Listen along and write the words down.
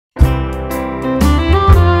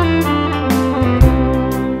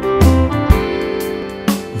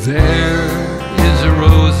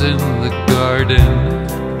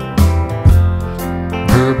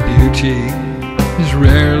beauty is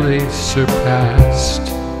rarely surpassed.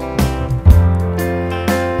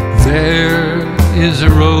 There is a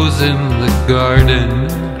rose in the garden,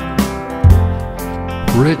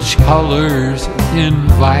 rich colors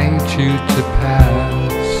invite you to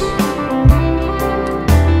pass.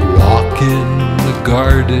 Walk in the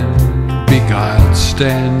garden, beguiled,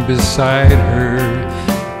 stand beside her,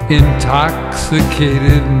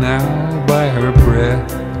 intoxicated now by her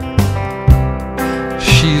breath.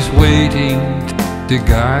 She's waiting to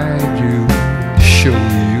guide you, show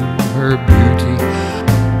you her beauty.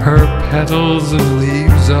 Her petals and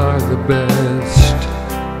leaves are the best.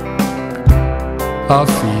 A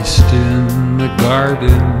feast in the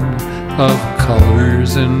garden of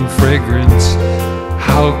colors and fragrance.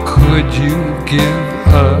 How could you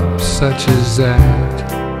give up such as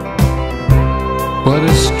that? But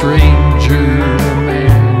a stranger, a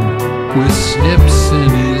man with snips in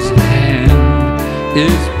his hand,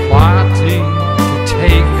 is plotting to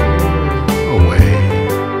take her away.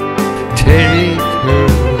 Take her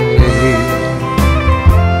away.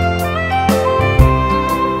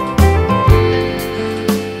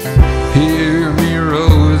 Hear me,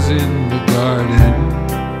 rose in the garden.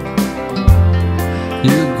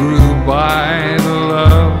 You grew by the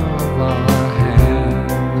love of our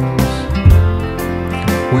hands.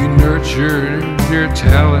 We nurtured your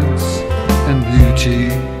talents and beauty,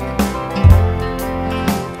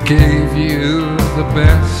 gave you the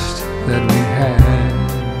best that we had.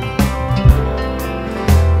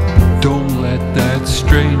 Don't let that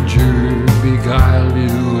stranger beguile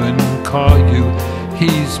you and call you.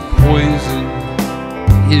 He's poison,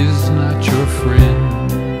 is not your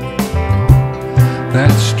friend.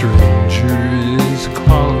 That stranger is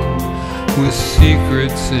calling with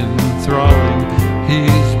secrets enthralling.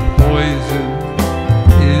 He's poison,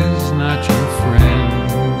 is not your friend.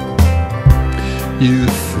 You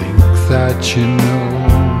think that you know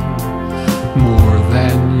more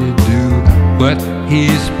than you do, but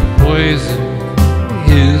he's poison,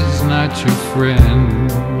 is not your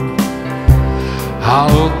friend.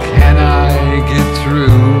 How can I get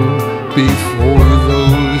through before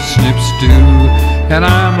those snips do, and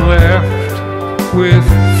I'm left with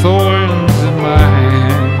thorns in my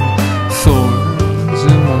hand, thorns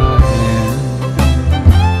in my hand.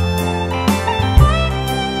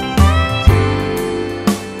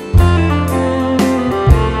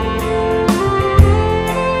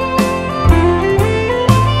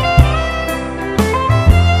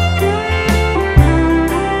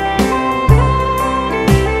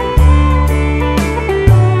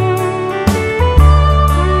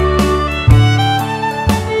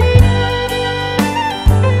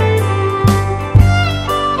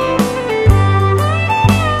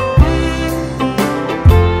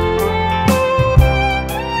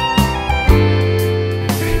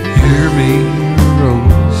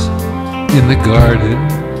 Rose in the garden,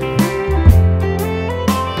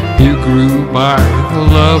 you grew by the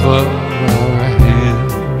love of our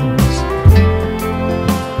hands.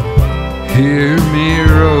 Hear me,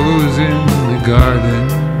 rose in the garden,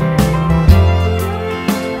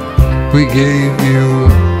 we gave you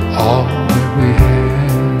all